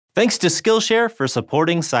Thanks to Skillshare for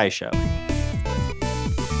supporting SciShow.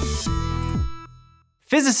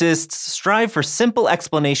 Physicists strive for simple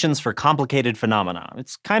explanations for complicated phenomena.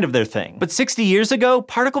 It's kind of their thing. But 60 years ago,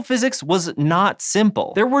 particle physics was not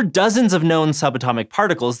simple. There were dozens of known subatomic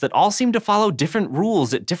particles that all seemed to follow different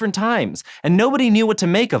rules at different times, and nobody knew what to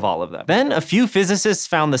make of all of them. Then a few physicists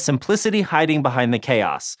found the simplicity hiding behind the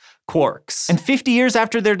chaos: quarks. And 50 years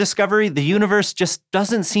after their discovery, the universe just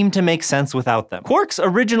doesn't seem to make sense without them. Quarks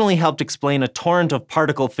originally helped explain a torrent of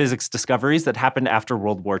particle physics discoveries that happened after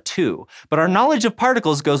World War II, but our knowledge of particles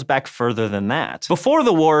goes back further than that. Before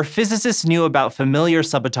the war, physicists knew about familiar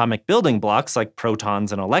subatomic building blocks like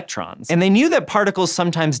protons and electrons, and they knew that particles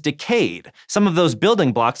sometimes decayed. Some of those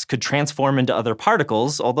building blocks could transform into other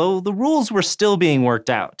particles, although the rules were still being worked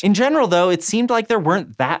out. In general, though, it seemed like there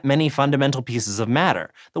weren't that many fundamental pieces of matter.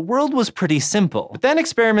 The world was pretty simple. But then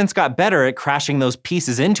experiments got better at crashing those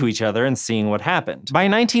pieces into each other and seeing what happened. By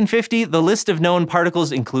 1950, the list of known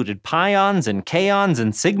particles included pions and kaons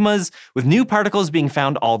and sigmas, with new particles being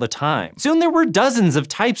found all the time. Soon there were dozens of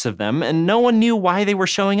types of them, and no one knew why they were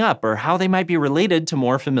showing up or how they might be related to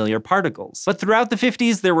more familiar particles. But throughout the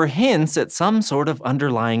 50s, there were hints at some sort of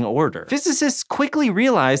underlying order. Physicists quickly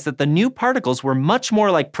realized that the new particles were much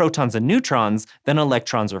more like protons and neutrons than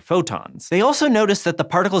electrons or photons. They also noticed that the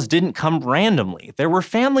particles didn't come randomly. There were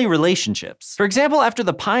family relationships. For example, after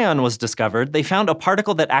the pion was discovered, they found a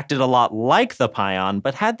particle that acted a lot like the pion,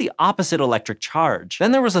 but had the opposite electric charge.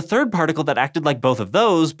 Then there was a third particle that acted like both of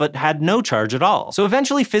those, but had no charge at all. So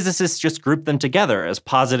eventually physicists just grouped them together as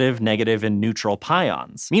positive, negative, and neutral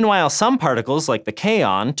pions. Meanwhile, some particles, like the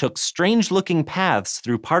kaon, took strange-looking paths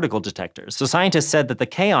through particle detectors. So scientists said that the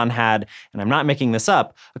kaon had, and I'm not making this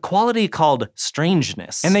up, a quality called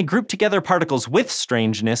strangeness. And they grouped together particles with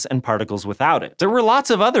strangeness and particles without it. There were lots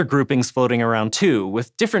of other groupings floating around too,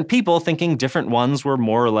 with different people thinking different ones were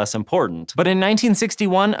more or less important. But in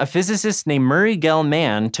 1961, a physicist named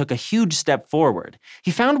gell-mann took a huge step forward.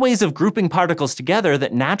 He found ways of grouping particles together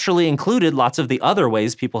that naturally included lots of the other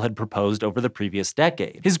ways people had proposed over the previous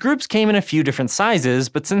decade. His groups came in a few different sizes,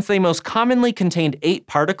 but since they most commonly contained 8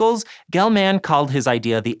 particles, Gell-mann called his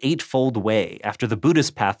idea the Eightfold Way, after the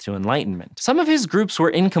Buddhist path to enlightenment. Some of his groups were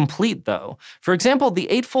incomplete though. For example, the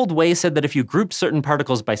Eightfold Way said that if you group certain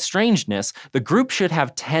particles by strangeness, the group should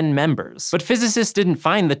have 10 members. But physicists didn't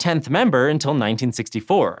find the 10th member until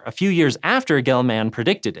 1964, a few years after Gell-mann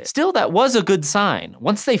predicted it. Still, that was a good sign.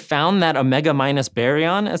 Once they found that omega-minus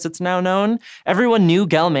baryon, as it's now known, everyone knew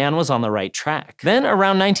Gell-mann was on the right track. Then,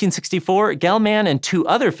 around 1964, Gell-mann and 2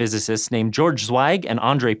 other physicists named George Zweig and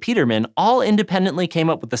Andre Peterman all independently came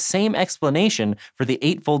up with the same explanation for the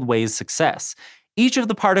Eightfold Way's success. Each of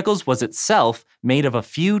the particles was itself made of a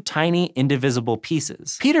few tiny, indivisible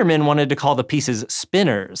pieces. Peterman wanted to call the pieces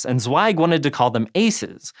spinors, and Zweig wanted to call them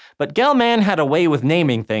aces, but Gell-mann had a way with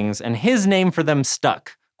naming things, and his name for them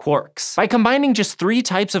stuck: quarks. By combining just 3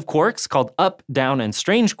 types of quarks, called up, down, and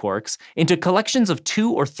strange quarks, into collections of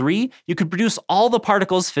 2 or 3, you could produce all the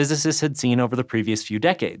particles physicists had seen over the previous few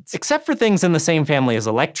decades. Except for things in the same family as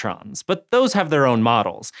electrons, but those have their own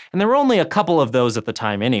models, and there were only a couple of those at the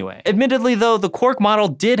time anyway. Admittedly though, the quark model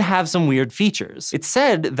did have some weird features. It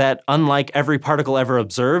said that, unlike every particle ever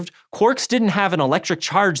observed, quarks didn't have an electric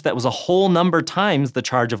charge that was a whole number times the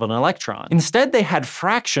charge of an electron. Instead, they had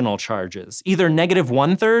fractional charges, either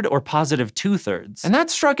 -1/3 or positive 2/3. And that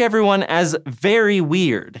struck everyone as very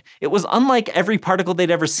weird. It was unlike every particle they'd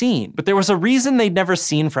ever seen, but there was a reason they'd never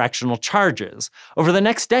seen fractional charges. Over the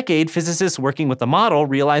next decade, physicists working with the model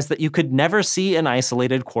realized that you could never see an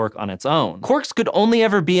isolated quark on its own. Quarks could only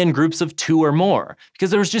ever be in groups of 2 or more, because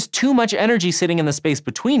there was just too much energy sitting in the space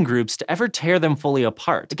between groups to ever tear them fully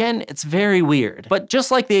apart. Again, it's very weird. But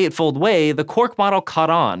just like the Eightfold Way, the quark model caught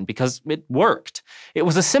on because it worked. It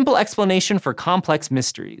was a simple explanation for complex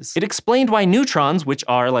mysteries. It explained why neutrons, which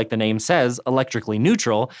are, like the name says, electrically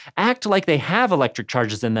neutral, act like they have electric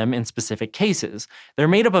charges in them in specific cases. They're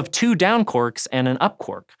made up of 2 down quarks and an up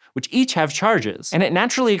quark, which each have charges. And it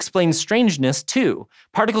naturally explains strangeness too.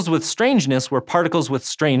 Particles with strangeness were particles with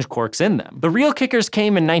strange quarks in them. The real kickers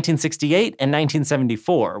came in 1968 and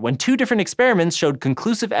 1974, when 2 different experiments showed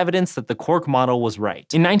conclusive evidence that the quark model was right.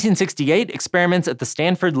 In 1968, experiments at the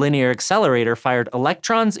Stanford Linear Accelerator fired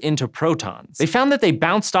electrons into protons. They found that they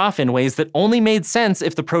bounced off in ways that only made sense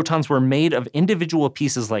if the protons were made of individual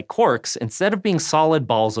pieces like quarks instead of being solid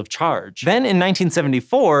balls of charge. Then in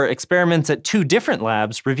 1974, experiments at 2 different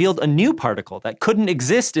labs revealed revealed a new particle that couldn't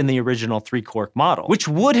exist in the original 3-quark model, which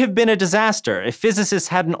would have been a disaster if physicists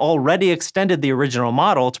hadn't already extended the original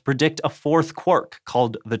model to predict a 4th quark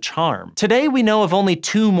called the charm. Today we know of only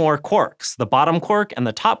 2 more quarks, the bottom quark and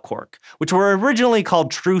the top quark, which were originally called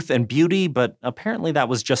truth and beauty, but apparently that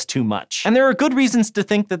was just too much. And there are good reasons to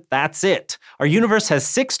think that that's it. Our universe has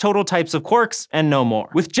 6 total types of quarks and no more.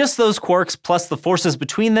 With just those quarks plus the forces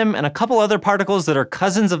between them and a couple other particles that are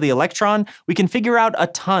cousins of the electron, we can figure out a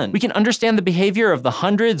ton. We can understand the behavior of the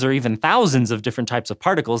hundreds or even thousands of different types of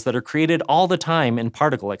particles that are created all the time in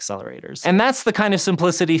particle accelerators. And that's the kind of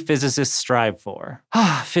simplicity physicists strive for.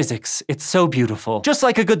 Ah, physics, it's so beautiful. Just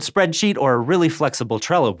like a good spreadsheet or a really flexible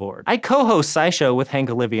Trello board. I co-host SciShow with Hank,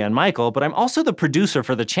 Olivia, and Michael, but I'm also the producer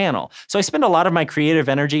for the channel, so I spend a lot of my creative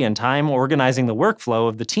energy and time organizing the workflow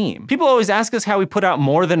of the team. People always ask us how we put out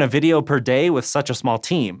more than a video per day with such a small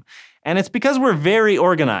team. And it's because we're very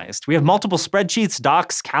organized. We have multiple spreadsheets,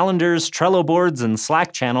 docs, calendars, Trello boards, and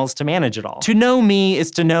Slack channels to manage it all. To know me is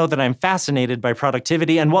to know that I'm fascinated by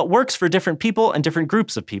productivity and what works for different people and different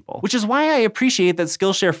groups of people. Which is why I appreciate that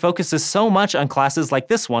Skillshare focuses so much on classes like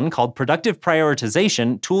this one called Productive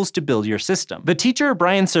Prioritization: Tools to Build Your System. The teacher,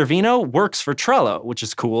 Brian Servino, works for Trello, which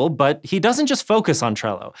is cool, but he doesn't just focus on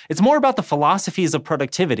Trello. It's more about the philosophies of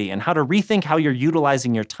productivity and how to rethink how you're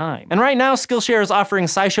utilizing your time. And right now, Skillshare is offering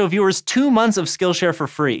SciShow viewers 2 months of Skillshare for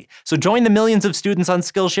free. So join the millions of students on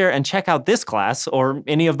Skillshare and check out this class, or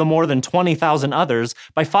any of the more than 20,000 others,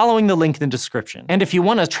 by following the link in the description. And if you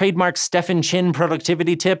want a trademark Stefan Chin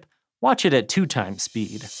productivity tip, watch it at 2 times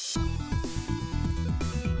speed.